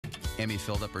Amy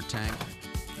filled up her tank,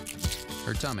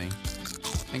 her tummy,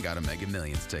 and got a Mega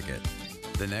Millions ticket.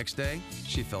 The next day,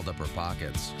 she filled up her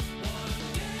pockets.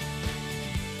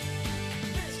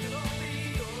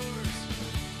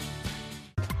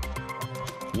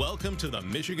 Welcome to the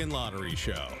Michigan Lottery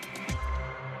Show.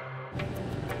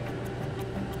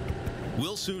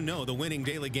 We'll soon know the winning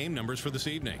daily game numbers for this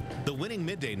evening. The winning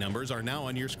midday numbers are now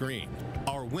on your screen.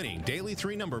 Our winning daily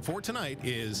 3 number for tonight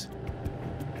is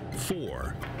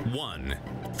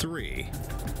 413.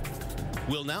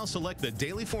 We'll now select the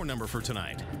daily 4 number for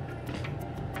tonight.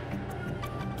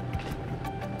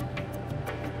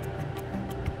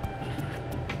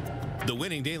 The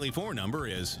winning daily 4 number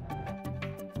is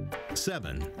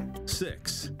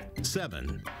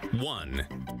 7671.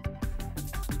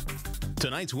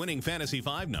 Tonight's winning Fantasy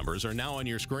 5 numbers are now on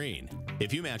your screen.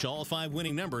 If you match all 5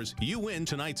 winning numbers, you win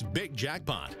tonight's big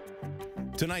jackpot.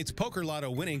 Tonight's Poker Lotto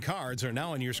winning cards are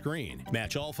now on your screen.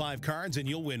 Match all 5 cards and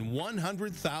you'll win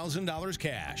 $100,000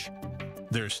 cash.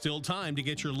 There's still time to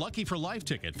get your Lucky for Life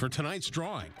ticket for tonight's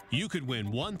drawing. You could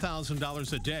win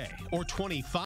 $1,000 a day or $25